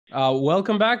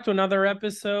Welcome back to another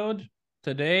episode.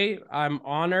 Today, I'm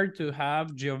honored to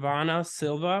have Giavanna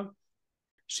Silva.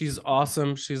 She's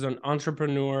awesome. She's an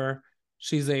entrepreneur.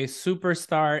 She's a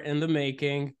superstar in the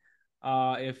making.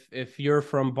 If you're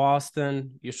from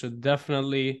Boston, you should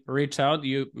definitely reach out.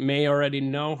 You may already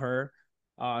know her.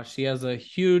 She has a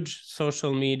huge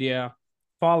social media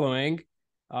following,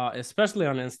 especially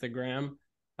on Instagram.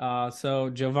 So,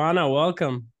 Giovanna,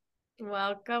 welcome.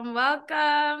 Welcome,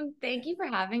 welcome. Thank you for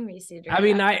having me, I Cedric.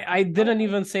 mean, I didn't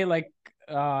even say like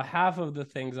half of the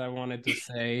things I wanted to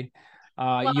say.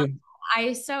 Well, You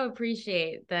I so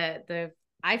appreciate the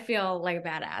I feel like a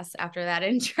badass after that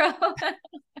intro.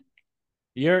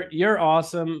 you're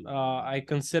awesome. I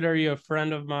consider you a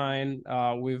friend of mine.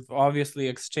 We've obviously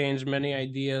exchanged many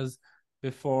ideas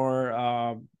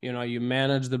before. You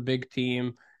manage the big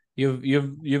team.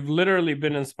 You've literally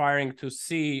been inspiring to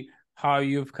see how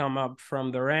you've come up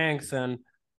from the ranks and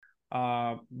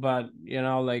but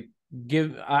like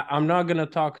I'm not gonna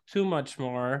talk too much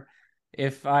more.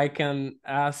 If I can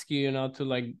ask you, to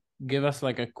like give us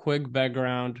like a quick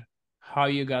background, how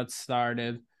you got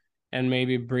started, and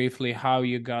maybe briefly how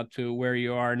you got to where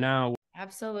you are now.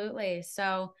 Absolutely.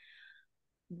 So,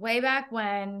 way back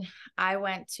when I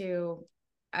went to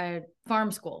a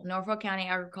farm school, Norfolk County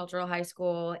Agricultural High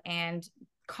School, and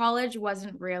college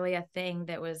wasn't really a thing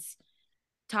that was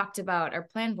talked about or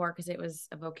planned for because it was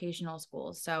a vocational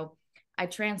school. So I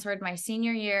transferred my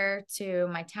senior year to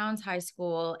my town's high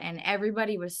school, and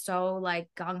everybody was so like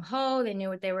gung ho. They knew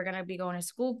what they were going to be going to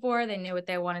school for, they knew what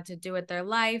they wanted to do with their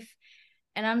life.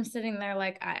 And I'm sitting there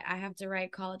like, I have to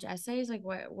write college essays. Like,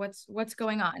 what's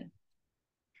going on?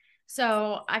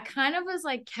 So I kind of was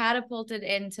like catapulted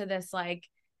into this, like,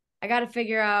 I got to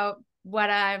figure out what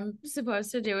I'm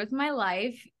supposed to do with my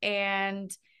life. And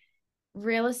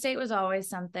real estate was always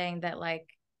something that like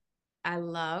I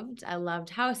loved. I loved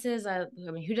houses. I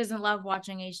mean, who doesn't love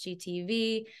watching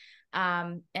HGTV?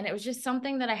 And it was just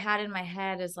something that I had in my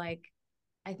head as like,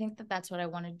 I think that that's what I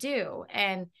want to do.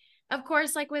 And of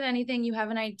course, like with anything, you have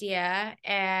an idea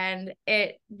and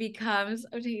it becomes,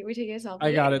 oh, we take a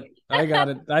I got selfie. it. I got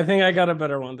it. I think I got a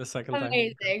better one the second time.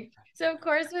 Amazing. So of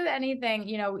course with anything,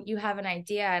 you have an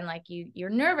idea and like you're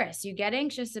nervous, you get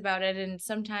anxious about it. And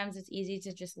sometimes it's easy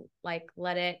to just like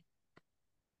let it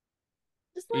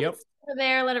Yep. sit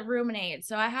there, let it ruminate.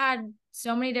 So I had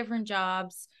so many different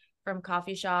jobs, from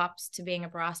coffee shops to being a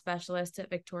bra specialist at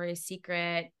Victoria's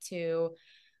Secret to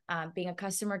being a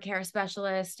customer care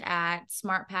specialist at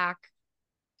Smart Pack,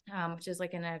 which is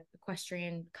like an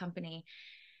equestrian company.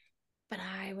 But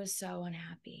I was so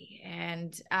unhappy.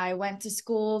 And I went to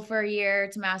school for a year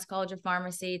to Mass College of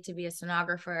Pharmacy to be a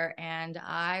sonographer. And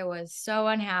I was so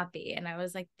unhappy. And I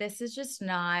was like, this isn't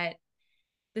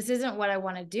what I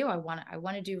want to do. I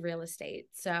want to do real estate.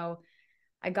 So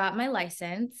I got my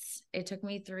license. It took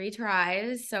me 3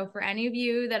 tries. So for any of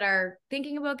you that are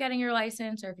thinking about getting your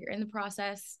license, or if you're in the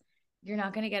process, you're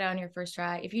not going to get it on your first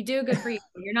try. If you do, good for you.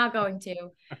 You're not going to.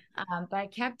 But I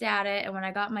kept at it, and when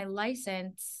I got my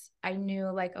license, I knew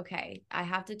like, okay, I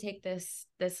have to take this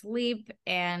leap,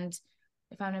 and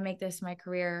if I'm going to make this my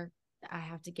career, I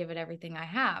have to give it everything I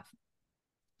have.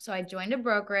 So I joined a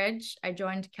brokerage. I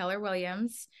joined Keller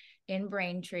Williams in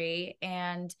Braintree,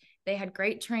 and they had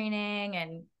great training,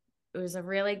 and it was a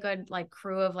really good like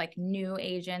crew of like new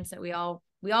agents that we all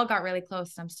got really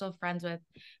close. I'm still friends with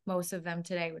most of them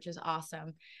today, which is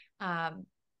awesome.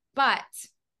 But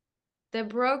the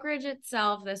brokerage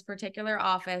itself, this particular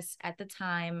office at the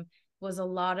time, was a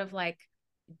lot of like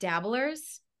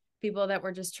dabblers, people that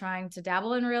were just trying to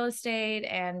dabble in real estate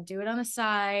and do it on the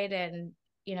side. And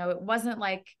it wasn't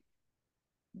like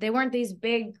they weren't these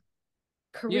big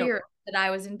Yep. careers that I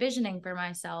was envisioning for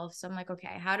myself. So I'm like,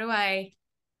 okay, how do I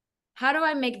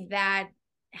make that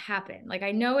happen? Like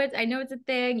I know it's a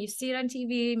thing. You see it on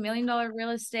TV, $1 million real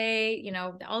estate,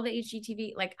 all the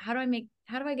HGTV. Like how do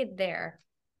I get there?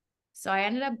 So I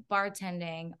ended up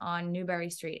bartending on Newbury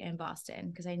Street in Boston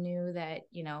because I knew that,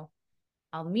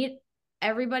 I'll meet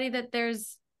everybody that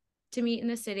there's to meet in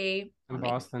the city. I'll In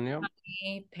make Boston, yep.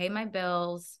 money, pay my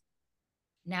bills,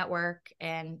 network,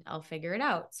 and I'll figure it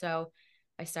out. So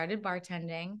I started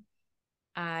bartending.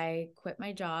 I quit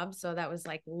my job. So that was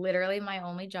like literally my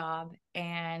only job.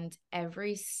 And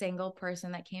every single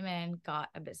person that came in got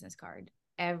a business card.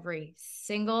 Every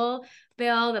single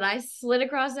bill that I slid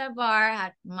across that bar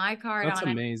had my card That's on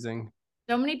it. amazing.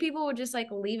 So many people would just like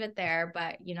leave it there,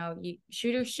 but you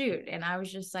shoot or shoot. And I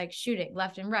was just like shooting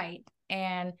left and right.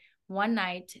 And one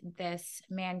night, this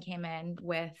man came in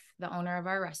with the owner of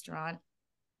our restaurant,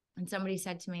 and somebody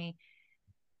said to me,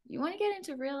 "You want to get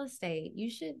into real estate? You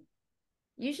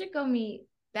should go meet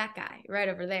that guy right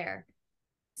over there.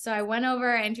 So I went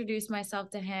over, I introduced myself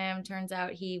to him. Turns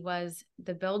out he was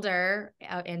the builder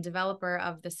and developer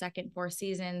of the second Four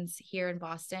Seasons here in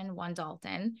Boston, One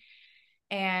Dalton.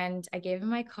 And I gave him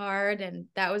my card, and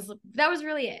that was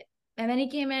really it. And then he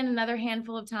came in another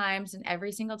handful of times, and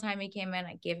every single time he came in,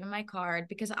 I gave him my card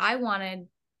because I wanted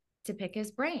to pick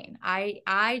his brain.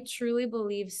 I truly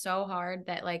believe so hard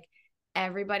that like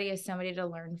everybody is somebody to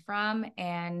learn from,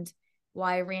 and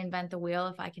why reinvent the wheel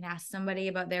if I can ask somebody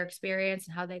about their experience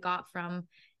and how they got from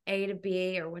A to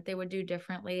B or what they would do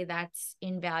differently, that's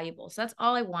invaluable. So that's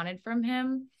all I wanted from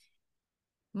him.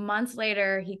 Months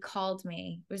later, he called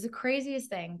me. It was the craziest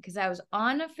thing because I was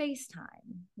on a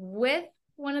FaceTime with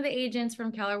one of the agents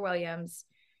from Keller Williams,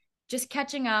 just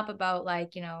catching up about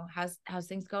like, how's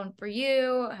things going for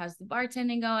you? How's the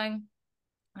bartending going?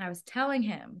 And I was telling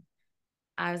him,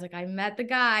 I was like, I met the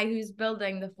guy who's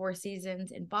building the Four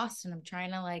Seasons in Boston. I'm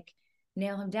trying to like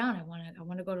nail him down. I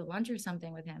want to go to lunch or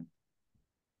something with him.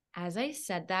 As I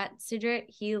said that, Sidrit,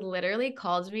 he literally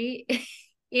called me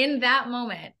in that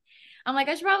moment. I'm like,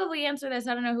 I should probably answer this.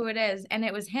 I don't know who it is. And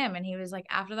it was him. And he was like,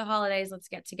 after the holidays, let's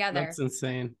get together. That's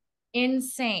insane.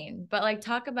 Insane. But like,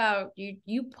 talk about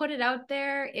you put it out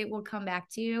there, it will come back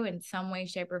to you in some way,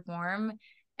 shape, or form.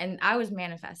 And I was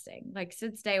manifesting. Like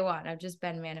since day one, I've just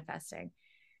been manifesting.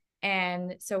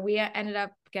 And so we ended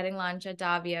up getting lunch at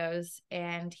Davio's,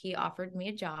 and he offered me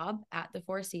a job at the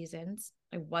Four Seasons.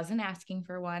 I wasn't asking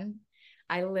for one.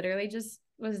 I literally just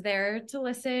was there to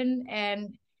listen.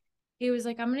 And he was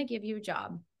like, I'm going to give you a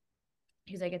job.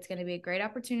 He's like, it's going to be a great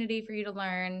opportunity for you to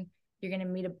learn. You're going to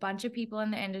meet a bunch of people in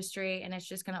the industry, and it's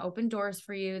just going to open doors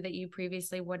for you that you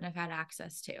previously wouldn't have had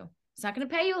access to. It's not going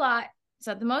to pay you a lot. It's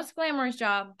not the most glamorous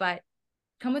job, but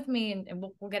come with me and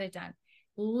we'll get it done.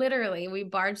 Literally, we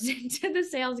barged into the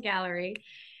sales gallery,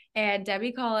 and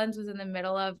Debbie Collins was in the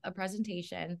middle of a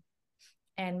presentation.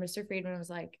 And Mr. Friedman was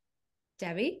like,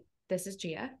 Debbie, this is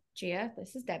Gia. Gia,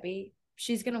 this is Debbie.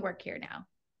 She's going to work here now.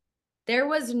 There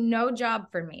was no job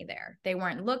for me there. They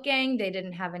weren't looking. They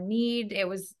didn't have a need.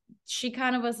 She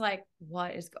kind of was like,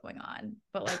 what is going on?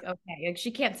 But like, okay, like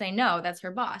she can't say no. That's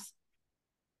her boss.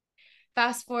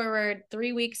 Fast forward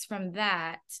 3 weeks from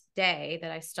that day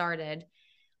that I started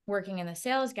working in the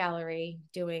sales gallery,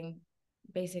 doing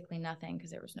basically nothing because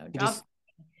there was no job.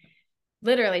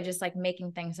 Literally just like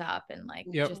making things up and like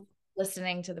just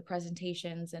listening to the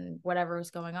presentations and whatever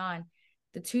was going on.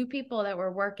 The two people that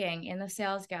were working in the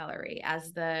sales gallery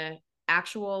as the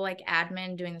actual like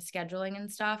admin doing the scheduling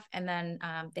and stuff, and then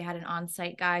they had an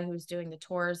on-site guy who was doing the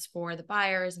tours for the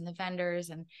buyers and the vendors,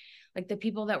 and like the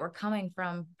people that were coming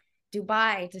from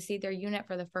Dubai to see their unit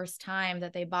for the first time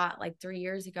that they bought like 3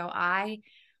 years ago.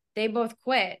 They both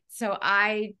quit, so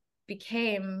I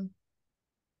became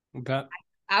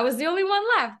I was the only one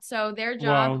left. So their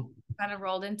job kind of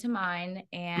rolled into mine,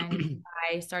 and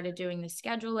I started doing the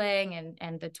scheduling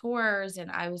and the tours. And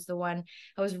I was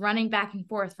running back and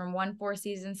forth from one Four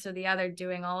Seasons to the other,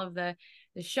 doing all of the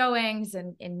showings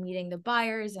and meeting the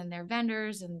buyers and their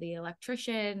vendors and the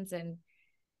electricians. And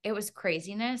it was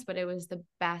craziness, but it was the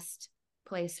best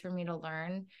place for me to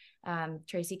learn.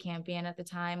 Tracy Campion at the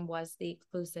time was the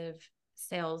exclusive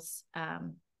sales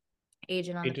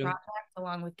agent on the project,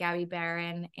 along with Gabby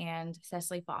Barron and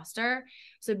Cecily Foster.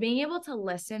 So being able to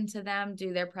listen to them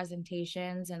do their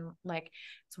presentations, and like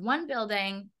it's one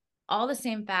building, all the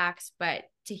same facts, but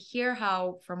to hear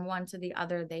how from one to the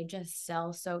other they just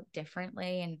sell so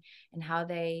differently, and how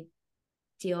they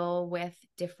deal with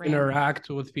different interact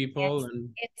with people.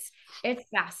 It's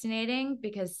fascinating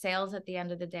because sales at the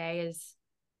end of the day is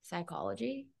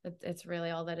psychology. It's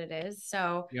really all that it is.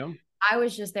 So I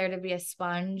was just there to be a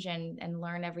sponge and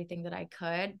learn everything that I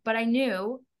could, but I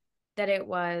knew that it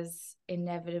was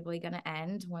inevitably going to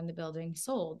end when the building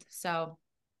sold. So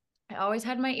I always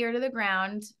had my ear to the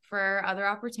ground for other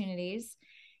opportunities.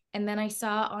 And then I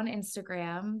saw on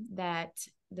Instagram that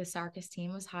the Sarkis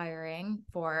team was hiring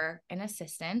for an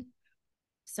assistant.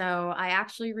 So I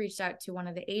actually reached out to one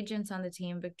of the agents on the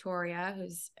team, Victoria,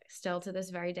 who's still to this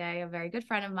very day a very good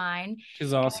friend of mine.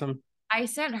 She's awesome. I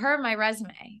sent her my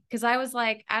resume because I was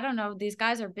like, I don't know, these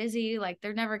guys are busy. Like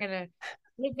they're never going to,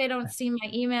 if they don't see my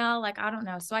email, like, I don't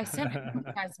know. So I sent her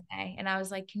my resume, and I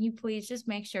was like, can you please just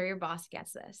make sure your boss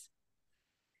gets this?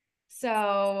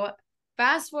 So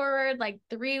fast forward like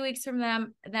 3 weeks from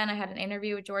then I had an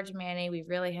interview with George Manny. We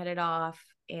really hit it off,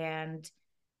 and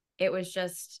it was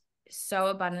just so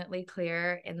abundantly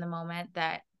clear in the moment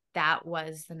that that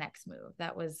was the next move.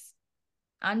 That was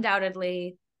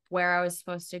undoubtedly where I was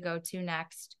supposed to go to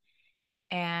next.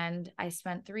 And I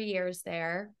spent 3 years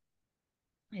there.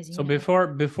 as you So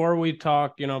know. before we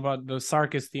talk, about the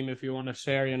Sarkis team, if you want to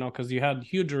share, because you had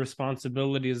huge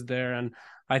responsibilities there, and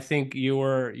I think you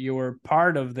were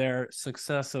part of their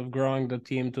success of growing the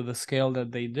team to the scale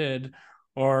that they did,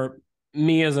 or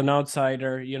me as an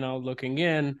outsider, looking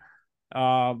in,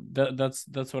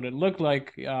 that's what it looked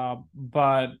like.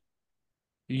 But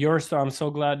I'm so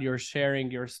glad you're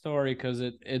sharing your story because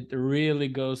it really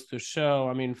goes to show.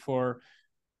 I mean, for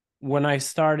when I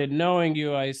started knowing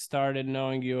you as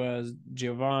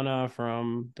Giavanna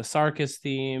from the Sarkis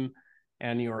team,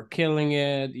 and you were killing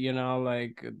it,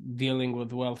 like dealing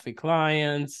with wealthy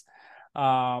clients.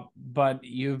 But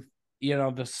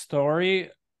the story,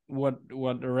 what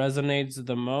resonates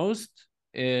the most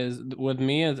is with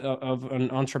me as of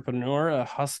an entrepreneur, a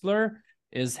hustler,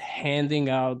 is handing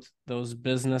out those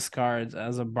business cards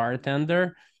as a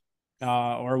bartender,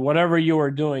 or whatever you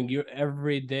were doing, you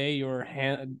every day you're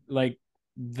like,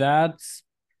 that's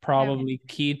Yeah. probably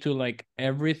key to like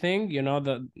everything,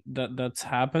 that's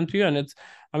happened to you. And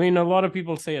I mean, a lot of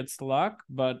people say it's luck,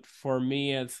 but for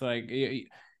me it's like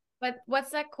But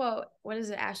what's that quote? What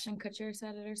is it? Ashton Kutcher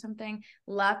said it or something.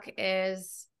 Luck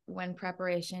is when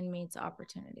preparation meets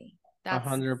opportunity. That's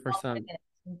all it 100%. is.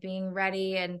 Being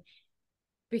ready. And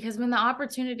because when the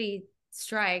opportunity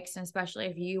strikes, and especially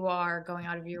if you are going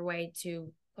out of your way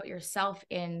to put yourself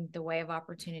in the way of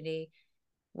opportunity,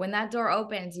 when that door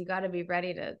opens, you got to be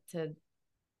ready to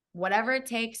whatever it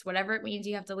takes, whatever it means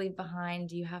you have to leave behind,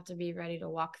 you have to be ready to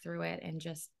walk through it and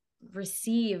just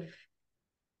receive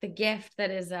the gift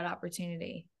that is that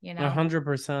opportunity, you A know?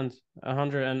 100%,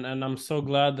 100. And I'm so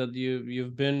glad that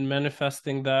you've been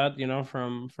manifesting that,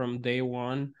 from day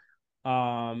one.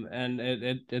 And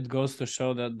it goes to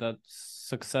show that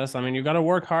success, I mean, you got to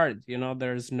work hard,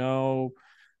 there's no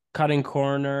cutting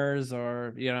corners,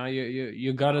 or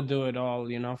you got to do it all,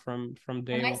 from And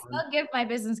day I one. still give my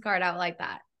business card out like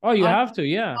that. Oh, you On have to,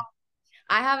 yeah.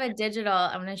 I have a digital,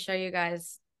 I'm going to show you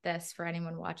guys this for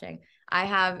anyone watching. I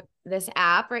have this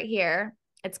app right here.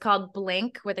 It's called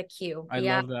Blink with a Q. I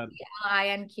love that.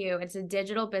 BLINQ. It's a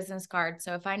digital business card.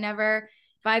 So if I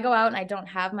go out and I don't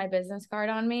have my business card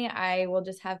on me, I will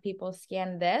just have people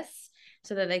scan this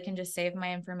so that they can just save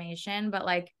my information. But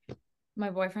like my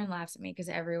boyfriend laughs at me because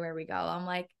everywhere we go, I'm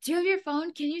like, do you have your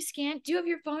phone? Can you scan? Do you have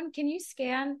your phone? Can you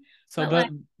scan? So But that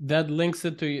like, that links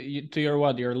it to your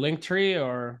what, your link tree,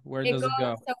 or where it does goes it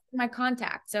go? so my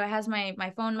contact. So it has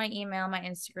my phone, my email, my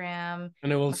Instagram,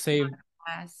 And it will my save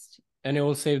podcast. and it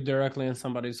will save directly in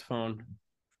somebody's phone.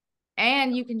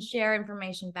 And you can share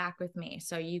information back with me.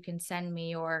 So you can send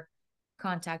me your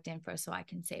contact info so I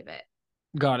can save it.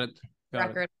 Got it. Got it.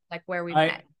 Record like where we I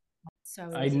met. So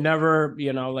I easy. never,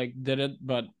 like did it,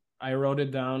 but I wrote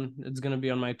it down. It's gonna be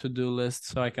on my to-do list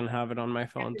so I can have it on my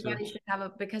phone too. Everybody should have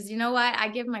a because you know what? I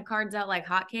give my cards out like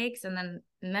hotcakes and then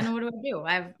what do I do?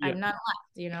 I've Yeah. none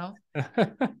left, you know?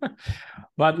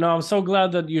 But no, I'm so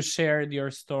glad that you shared your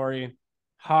story,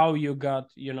 how you got,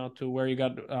 to where you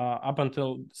got, up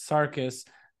until Sarkis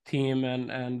team.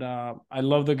 And I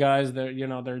love the guys. They're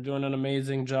doing an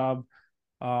amazing job.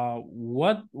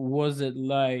 What was it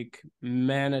like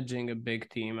managing a big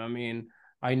team? I mean,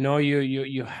 I know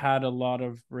you had a lot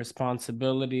of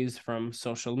responsibilities, from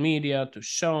social media to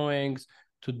showings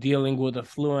to dealing with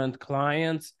affluent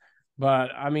clients.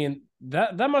 But I mean,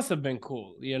 that must have been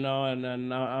cool, and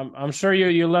I'm sure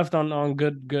you left on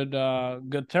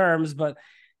good terms. But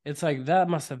it's like that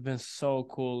must have been so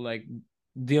cool, like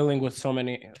dealing with so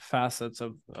many facets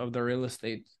of the real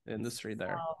estate industry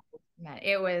there. Oh, man,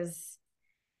 it was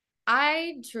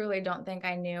I truly don't think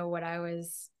I knew what I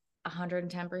was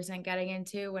 110% getting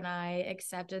into when I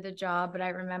accepted the job, but I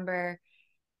remember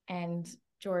and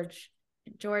George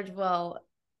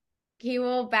he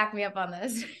will back me up on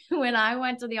this. When I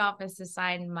went to the office to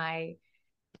sign my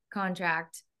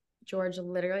contract, George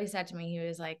literally said to me, he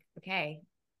was like, okay,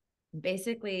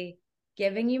 basically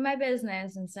giving you my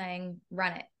business and saying,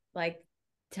 run it. Like,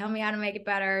 tell me how to make it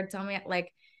better. Tell me, like,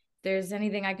 if there's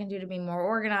anything I can do to be more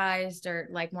organized or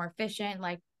like more efficient.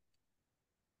 Like,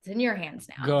 it's in your hands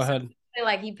now. Go So, ahead.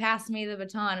 like, he passed me the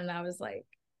baton, and I was like,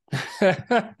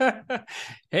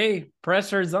 Hey,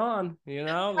 pressure's on,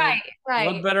 like right, what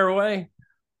right. better way?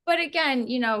 But again,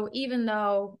 even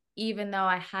though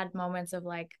I had moments of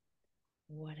like,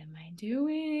 what am I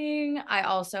doing? I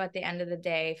also, at the end of the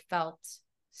day, felt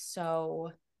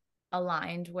so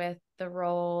aligned with the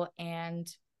role and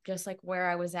just like where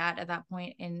I was at that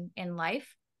point in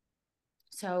life.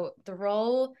 So the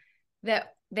role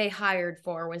that they hired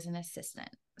for was an assistant.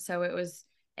 So it was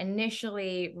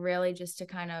initially really just to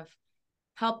kind of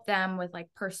help them with like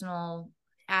personal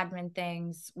admin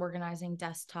things, organizing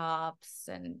desktops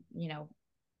and,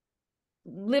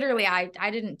 literally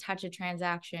I didn't touch a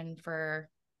transaction for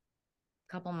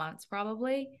a couple months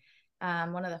probably.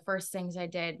 One of the first things I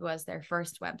did was their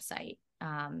first website.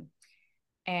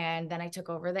 And then I took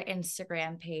over the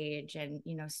Instagram page and,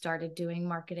 started doing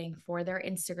marketing for their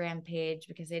Instagram page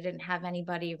because they didn't have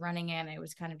anybody running it. It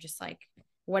was kind of just like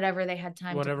whatever they had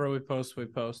time Whatever we post,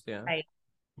 yeah. Right.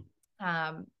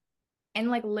 And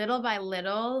like little by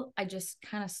little, I just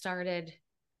kind of started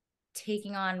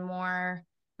taking on more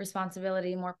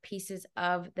responsibility, more pieces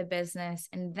of the business.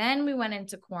 And then we went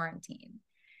into quarantine.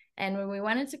 And when we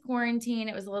went into quarantine,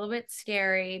 it was a little bit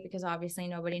scary because obviously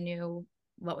nobody knew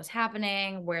what was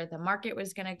happening, where the market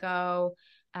was going to go.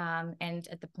 And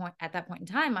at that point in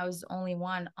time, I was the only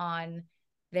one on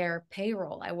their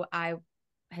payroll. I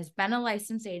has been a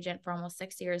licensed agent for almost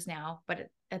 6 years now, but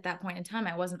at that point in time,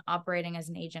 I wasn't operating as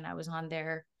an agent. I was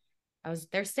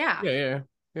their staff. Yeah.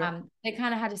 They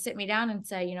kind of had to sit me down and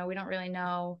say, we don't really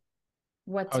know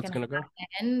what's going to go,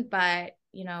 happen, but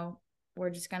we're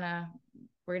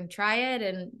going to try it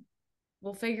and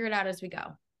we'll figure it out as we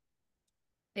go.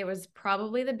 It was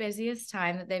probably the busiest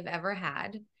time that they've ever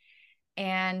had.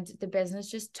 And the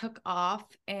business just took off.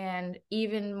 And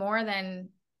even more than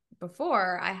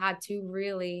before, I had to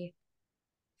really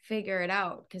figure it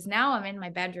out because now I'm in my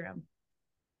bedroom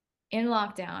in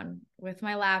lockdown with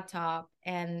my laptop,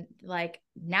 and like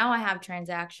now I have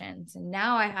transactions, and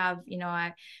now I have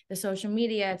the social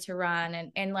media to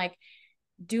run, and like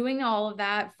doing all of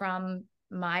that from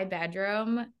my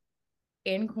bedroom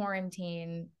in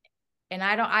quarantine. And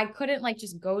I couldn't like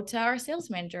just go to our sales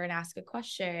manager and ask a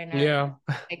question, or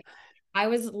like, I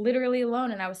was literally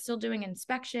alone, and I was still doing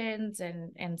inspections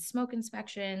and smoke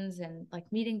inspections and like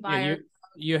meeting buyers.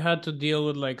 You had to deal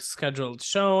with like scheduled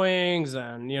showings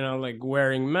and like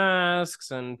wearing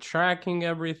masks and tracking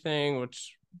everything,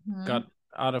 which got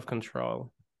out of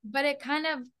control. But it kind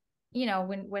of,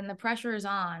 when the pressure is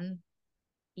on,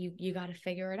 you got to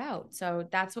figure it out. So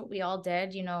that's what we all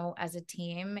did, as a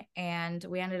team. And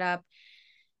we ended up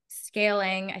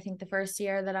scaling. I think the first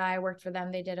year that I worked for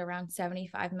them, they did around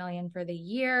 75 million for the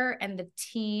year. And the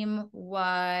team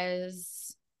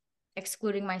was,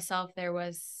 excluding myself, there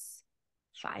was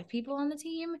 5 people on the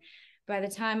team. By the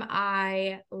time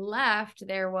I left,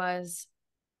 there was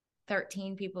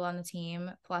 13 people on the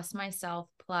team, plus myself,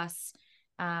 plus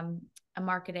a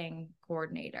marketing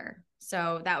coordinator.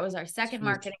 So that was our second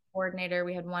marketing coordinator.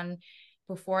 We had one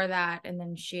before that, and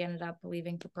then she ended up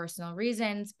leaving for personal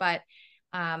reasons. But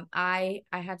I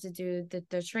had to do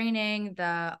the training,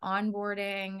 the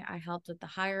onboarding. I helped with the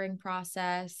hiring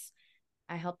process.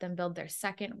 I helped them build their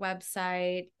second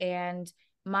website. And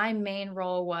my main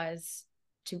role was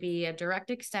to be a direct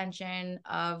extension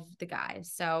of the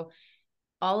guys. So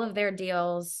all of their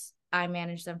deals, I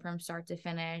managed them from start to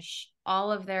finish.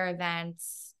 All of their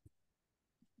events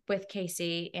with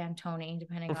Casey and Tony,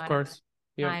 depending on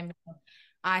time.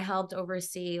 I helped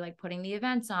oversee like putting the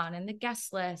events on and the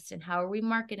guest list and how are we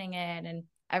marketing it, and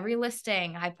every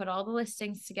listing. I put all the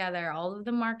listings together, all of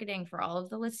the marketing for all of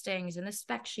the listings and the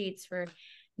spec sheets for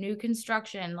new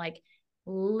construction. Like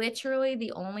literally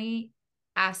the only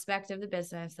aspect of the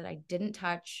business that I didn't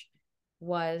touch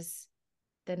was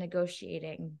the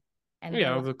negotiating and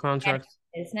the contract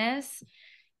business.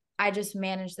 I just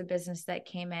managed the business that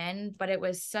came in, but it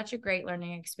was such a great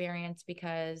learning experience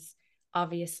because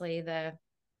obviously the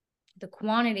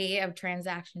quantity of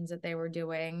transactions that they were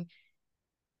doing,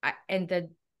 and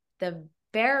the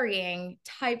varying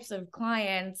types of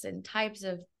clients and types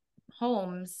of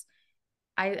homes,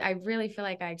 I really feel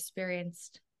like I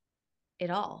experienced it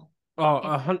all.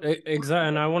 Exactly.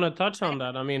 And I want to touch on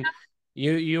that. I mean,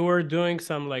 you were doing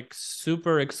some like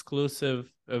super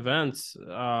exclusive events.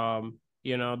 The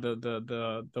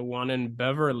one in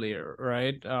Beverly,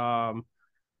 right?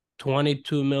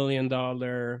 $22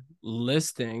 million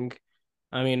listing.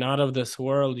 I mean, out of this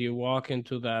world. You walk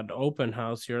into that open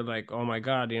house, you're like, oh my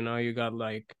God, you got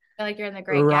like you're in the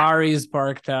great Ferraris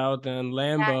parked out and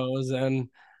Lambos. And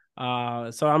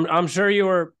so I'm sure you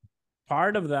were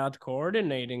part of that,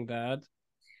 coordinating that.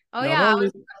 Oh yeah, I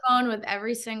was on the phone with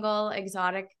every single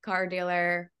exotic car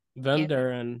dealer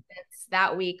vendor and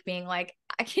that week being like,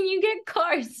 can you get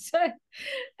cars to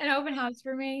an open house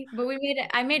for me? But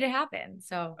I made it happen.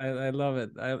 So I love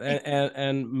it.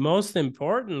 And most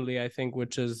importantly, I think,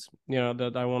 which is,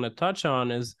 that I want to touch on,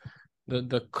 is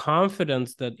the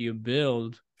confidence that you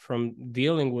build from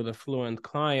dealing with affluent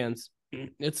clients.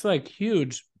 It's like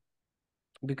huge,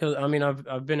 because I mean,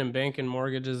 I've been in banking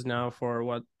mortgages now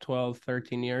for 12,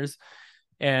 13 years.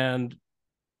 And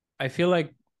I feel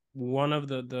like one of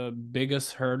the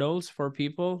biggest hurdles for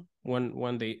people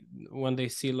when they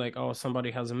see like, oh,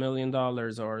 somebody has $1 million,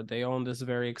 or they own this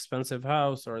very expensive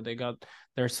house, or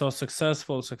they're so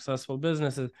successful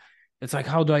businesses. It's like,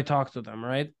 how do I talk to them,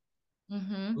 right?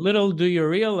 Mm-hmm. Little do you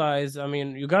realize, I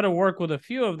mean, you got to work with a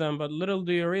few of them, but little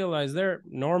do you realize they're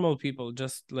normal people,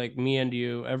 just like me and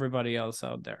you, everybody else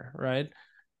out there, right?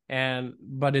 And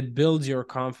but it builds your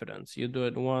confidence. You do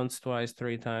it once, twice,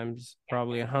 three times,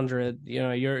 probably 100.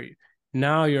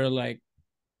 You're like,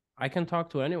 I can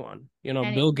talk to anyone.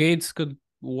 And Bill Gates could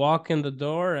walk in the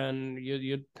door and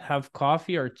you'd have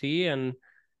coffee or tea and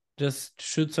just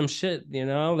shoot some shit,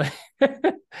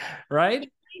 right?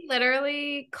 he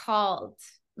literally called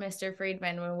Mr.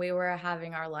 Friedman when we were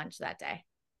having our lunch that day.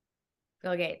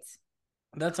 Bill Gates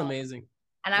That's called. amazing.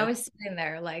 And I That's was sitting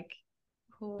there like,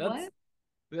 that's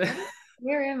what?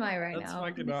 Where am I right that's now?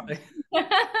 fucking.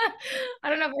 I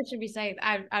don't know if I should be saying.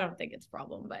 I don't think it's a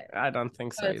problem, but I don't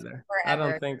think so it's either. I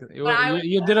don't forever. think But I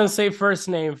you didn't say first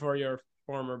name for your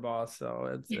former boss,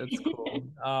 so it's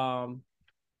cool.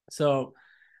 So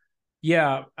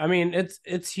yeah, I mean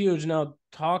it's huge. Now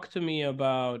talk to me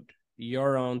about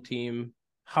your own team.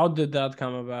 How did that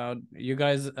come about? You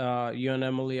guys, you and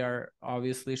Emily are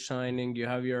obviously shining. You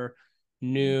have your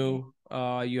new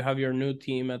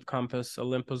team at Compass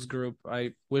Olympus Group.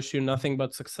 I wish you nothing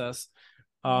but success.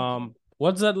 thank you.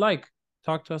 What's that like?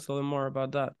 Talk to us a little more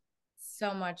about that.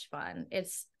 So much fun.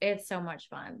 It's so much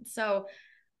fun. So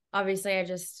obviously I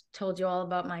just told you all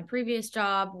about my previous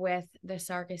job with the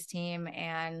circus team,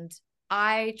 and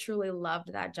I truly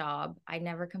loved that job. I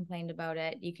never complained about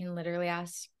it. You can literally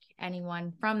ask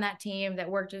anyone from that team that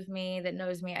worked with me, that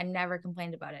knows me. I never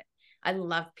complained about it. I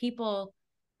love people.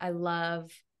 I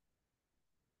love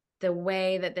the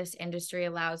way that this industry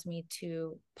allows me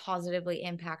to positively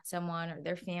impact someone or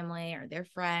their family or their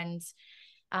friends,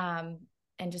 um,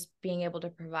 and just being able to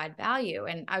provide value.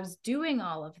 And I was doing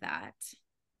all of that,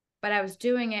 but I was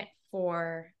doing it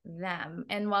for them.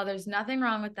 And while there's nothing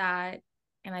wrong with that,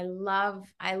 and I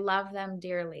love them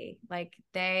dearly. Like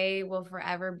they will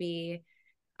forever be,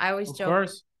 I always Of joke,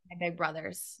 course, my big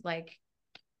brothers, like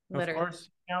of literally. course.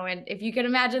 And if you can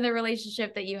imagine the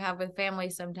relationship that you have with family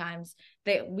sometimes,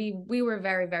 we were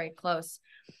very, very close.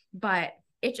 But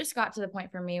it just got to the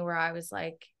point for me where I was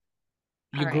like,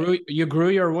 all right, You grew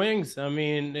your wings. I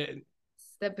mean,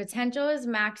 the potential is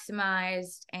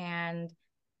maximized, and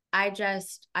I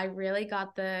really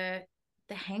got the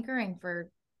hankering for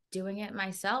doing it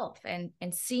myself, and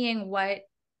seeing what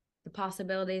the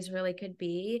possibilities really could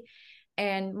be.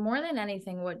 And more than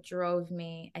anything, what drove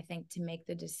me, I think, to make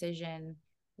the decision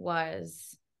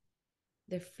was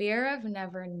the fear of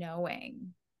never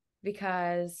knowing.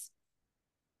 Because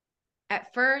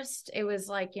at first it was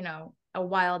like, a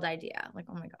wild idea, like,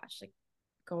 oh my gosh, like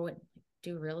go and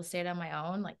do real estate on my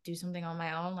own, like do something on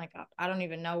my own. Like I don't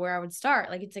even know where I would start.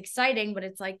 Like it's exciting, but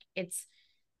it's like it's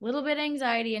a little bit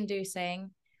anxiety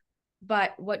inducing.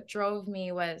 But what drove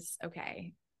me was,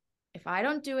 okay, if I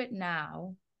don't do it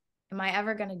now, am I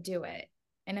ever going to do it?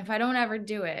 And if I don't ever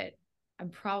do it, I'm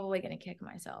probably going to kick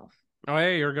myself. oh yeah,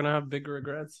 you're gonna have big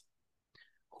regrets.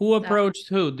 Who So, approached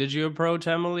who? Did you approach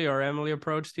Emily or Emily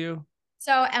approached you?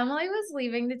 so Emily was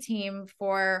leaving the team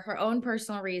for her own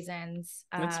personal reasons.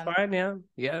 It's fine, yeah.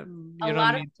 Yeah, A you don't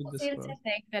lot of need to people seem to disclose.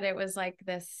 think that it was like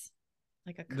this,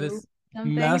 like a coup This or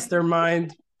something.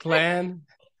 mastermind plan.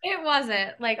 It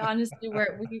wasn't. Like honestly,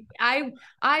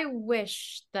 I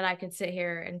wish that I could sit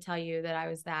here and tell you that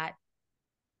I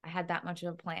had that much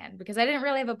of a plan, because I didn't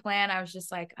really have a plan. I was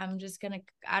just like, I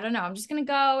don't know, I'm just gonna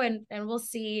go, and we'll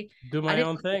see. Do I my didn't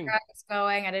own know where thing. I was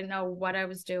going. I didn't know what I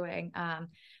was doing.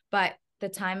 But the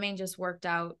timing just worked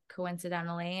out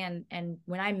coincidentally. And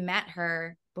when I met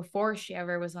her before she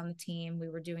ever was on the team, we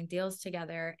were doing deals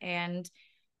together, and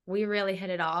we really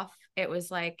hit it off. It was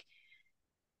like,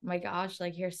 my gosh,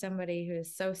 like here's somebody who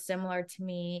is so similar to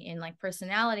me in like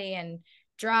personality and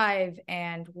drive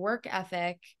and work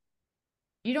ethic.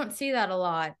 You don't see that a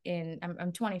lot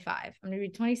I'm 25. I'm gonna be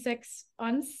 26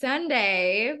 on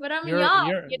Sunday, but I'm You're young,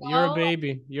 you're you're a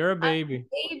baby. You're a I'm baby.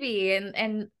 a baby.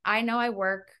 And I know I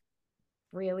work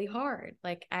really hard.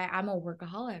 Like I'm a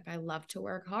workaholic. I love to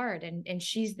work hard, and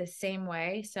she's the same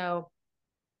way. So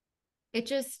it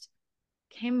just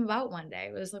came about one day.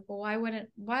 It was like, well,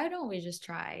 why don't we just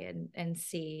try and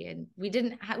see? And we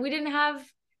didn't have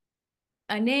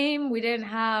a name, we didn't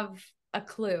have a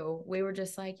clue. We were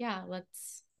just like, yeah,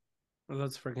 let's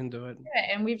Let's freaking do it. do it.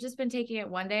 And we've just been taking it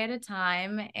one day at a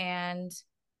time, and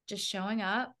just showing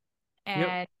up Yep.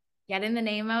 and getting the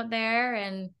name out there.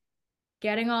 And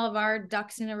getting all of our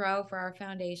ducks in a row for our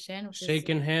foundation, which is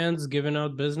Shaking hands, giving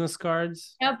out business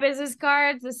cards, business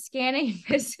cards, the scanning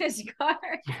business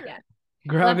cards. Yeah. Love,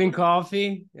 grabbing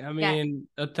coffee. I yeah. mean,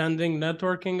 attending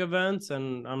networking events,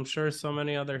 and I'm sure so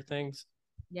many other things.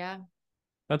 Yeah.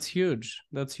 That's huge.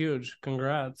 That's huge.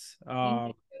 Congrats.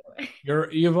 Thank you.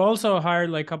 You've also hired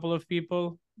like a couple of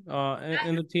people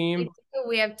in the team.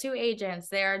 We have two agents.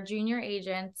 They are junior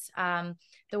agents.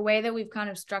 The way that we've kind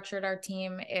of structured our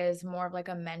team is more of like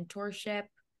a mentorship,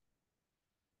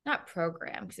 not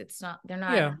program, because it's not,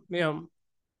 Yeah, yeah.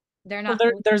 they're Well,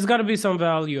 not there's got to be some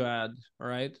value add,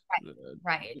 right?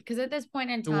 right. Because at this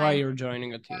point in To why time, you're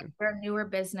joining a team. we're a newer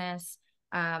business.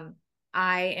 I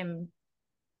am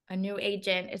a new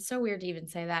agent. It's so weird to even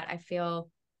say that. I feel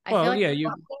Well, like yeah,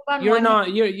 on one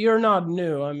hand, you're not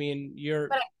new. I mean, your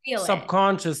but I feel it.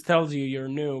 subconscious tells you you're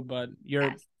new, but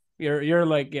Yes. you're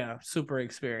like, yeah, super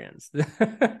experienced.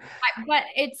 But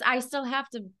I still have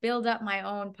to build up my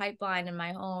own pipeline and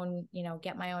my own,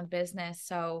 get my own business.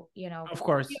 So, Of she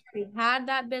course. already had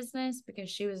that business because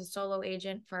she was a solo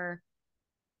agent for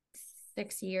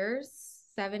 6 years,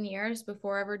 7 years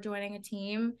before ever joining a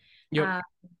team. Yep. Uh,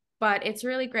 but it's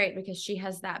really great because she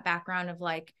has that background of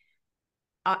like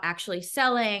actually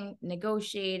selling,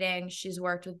 negotiating. She's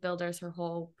worked with builders her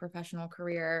whole professional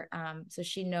career. So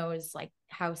she knows like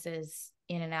houses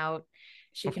in and out.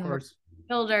 She Of can work course. with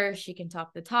builders. She can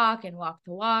talk the talk and walk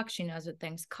the walk. She knows what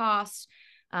things cost.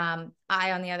 On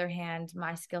the other hand,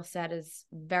 my skill set is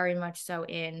very much so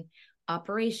in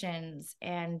operations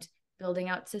and building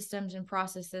out systems and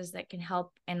processes that can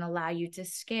help and allow you to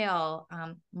scale.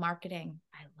 Marketing.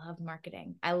 I love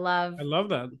marketing. I love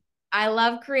that. I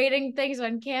love creating things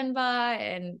on Canva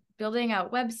and building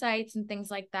out websites and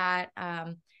things like that.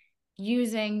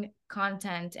 Using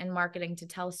content and marketing to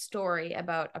tell a story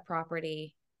about a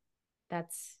property.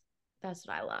 That's that's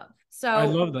what I love. I So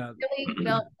love that. we really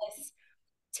built this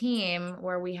team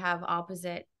where we have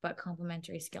opposite but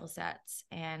complementary skill sets,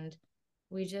 and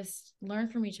we just learn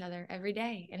from each other every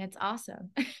day, and it's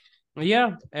awesome.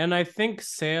 Yeah, and I think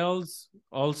sales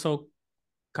also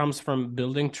comes from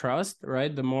building trust,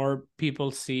 right? The more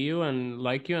people see you and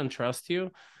like you and trust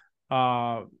you,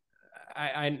 uh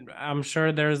I'm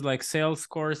sure there's like sales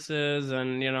courses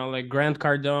and like Grant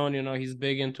Cardone, he's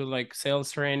big into like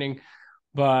sales training,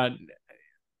 but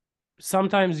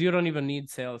sometimes you don't even need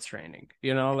sales training,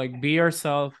 like be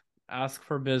yourself, ask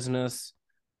for business,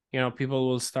 people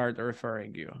will start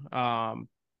referring you.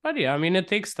 But yeah, I mean, it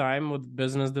takes time with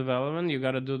business development. You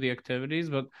got to do the activities,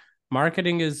 but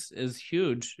marketing is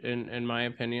huge in my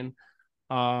opinion.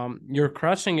 You're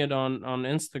crushing it on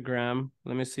Instagram.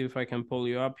 Let me see if I can pull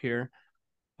you up here.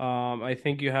 I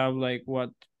think you have like what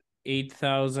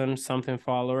 8,000 something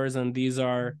followers, and these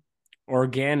are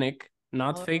organic,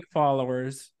 not Oh, fake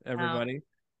followers, no. everybody.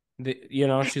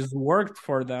 She's worked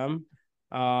for them.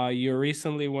 You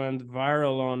recently went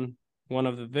viral on one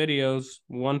of the videos,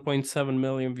 1.7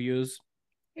 million views.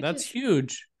 Which That's is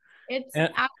huge. And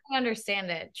I don't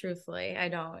understand it, truthfully. I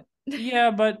don't.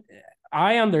 yeah, but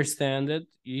I understand it.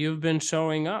 You've been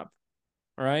showing up,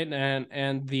 right?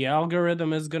 And the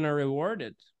algorithm is gonna reward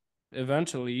it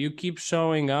eventually. You keep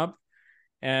showing up,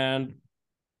 and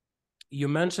you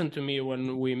mentioned to me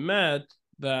when we met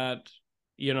that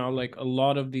like a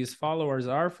lot of these followers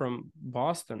are from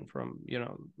Boston, from Yes.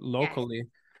 locally.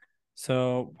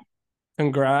 So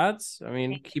congrats. I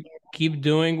mean, keep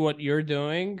doing what you're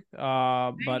doing. But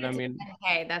I mean,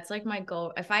 10K. That's like my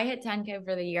goal. If I hit 10K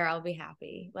for the year, I'll be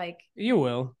happy. Like you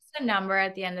will. it's a number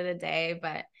at the end of the day,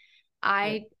 but Yeah,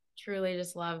 I truly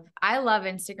just I love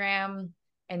Instagram.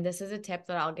 And this is a tip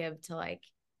that I'll give to like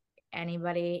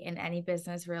anybody in any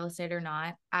business, real estate or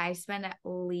not. I spend at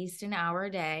least an hour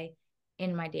a day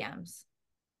in my DMs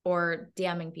or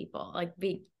DMing people, like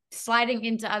be sliding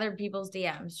into other people's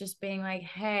DMs, just being like,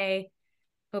 hey,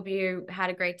 hope you had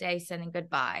a great day, sending good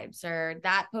vibes, or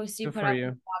that post you good put for up you.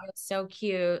 is so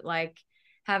cute, like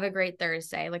have a great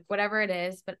Thursday, like whatever it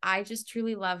is. But I just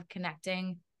truly love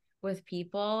connecting with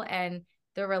people, and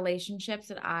the relationships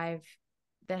that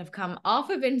have come off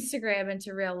of Instagram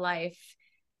into real life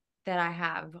that I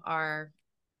have are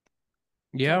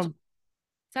Yeah, such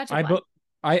such a I blessing. bu-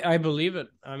 I believe it.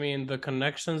 I mean, the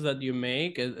connections that you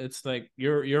make, it's like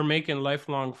you're making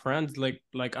lifelong friends,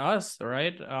 like us,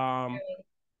 right?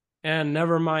 And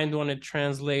never mind when it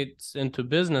translates into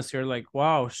business, you're like,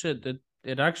 wow, shit,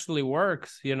 it actually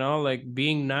works, like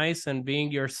being nice and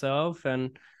being yourself,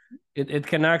 and it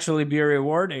can actually be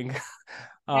rewarding.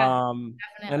 Yeah, um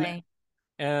and definitely.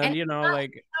 and And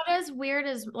like, not as weird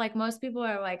as like most people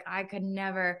are like, I could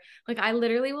never, like I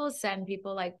literally will send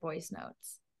people like voice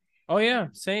notes. Oh yeah, My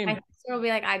same. sister will be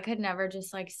like, I could never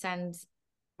just like send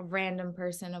a random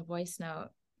person a voice note.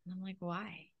 And I'm like,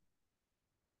 why?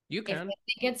 You If they can.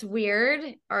 think it's weird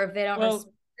or if they don't Well,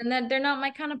 respect, then they're not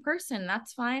my kind of person.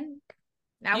 That's fine.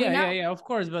 Now we yeah, know. yeah, yeah, of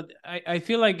course. But I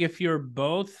feel like if you're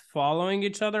both following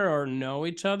each other or know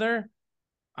each other,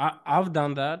 I've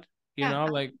done that, Yeah,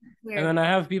 like, and weird. then I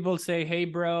have people say, "Hey,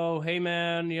 bro, hey,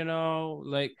 man,"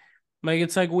 like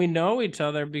it's like we know each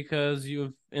other because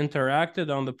you've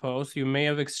interacted on the post. You may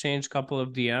have exchanged a couple of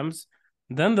DMs.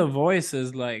 Then the voice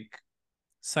is like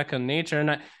second nature,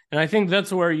 and I think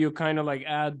that's where you kind of like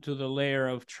add to the layer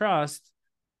of trust.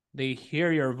 They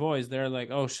hear your voice, they're like,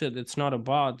 "Oh shit, it's not a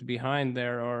bot behind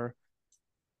there or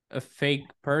a fake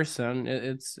person.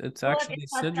 It's Well, it's actually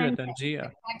Sidrit authentic. and The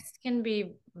Gia." text can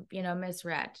be,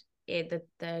 misread.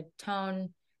 The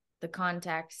tone, the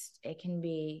context, it can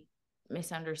be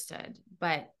misunderstood.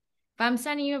 But if I'm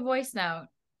sending you a voice note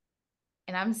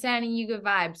and I'm sending you good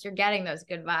vibes, you're getting those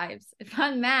good vibes. If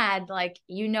I'm mad, like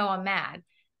I'm mad.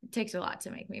 It takes a lot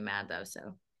to make me mad though.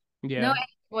 So no Yeah.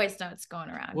 voice notes going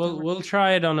around. Don't We'll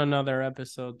try it on another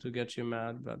episode to get you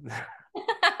mad, but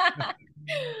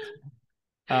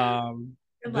worry.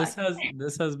 Good this luck.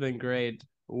 has been great.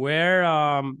 Where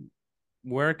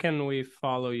can we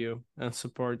follow you and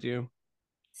support you?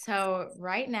 So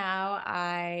right now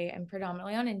I am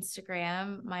predominantly on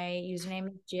Instagram. My username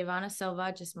is Giavanna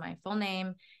Silva, just my full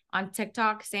name. On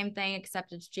TikTok, same thing,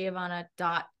 except it's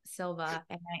Giavanna.Silva.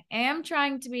 And I am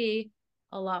trying to be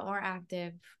a lot more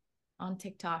active on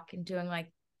TikTok and doing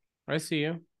like I see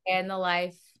you. in the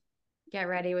life, get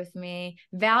ready with me,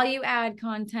 value add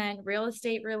content, real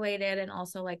estate related, and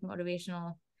also like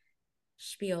motivational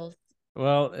spiels.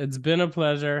 Well, it's been a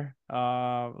pleasure.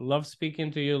 Love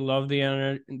speaking to you. Love the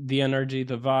energy,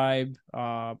 the vibe.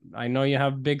 I know you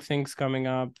have big things coming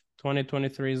up.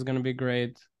 2023 is gonna be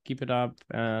great. Keep it up,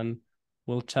 and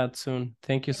we'll chat soon.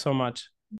 Thank you so much.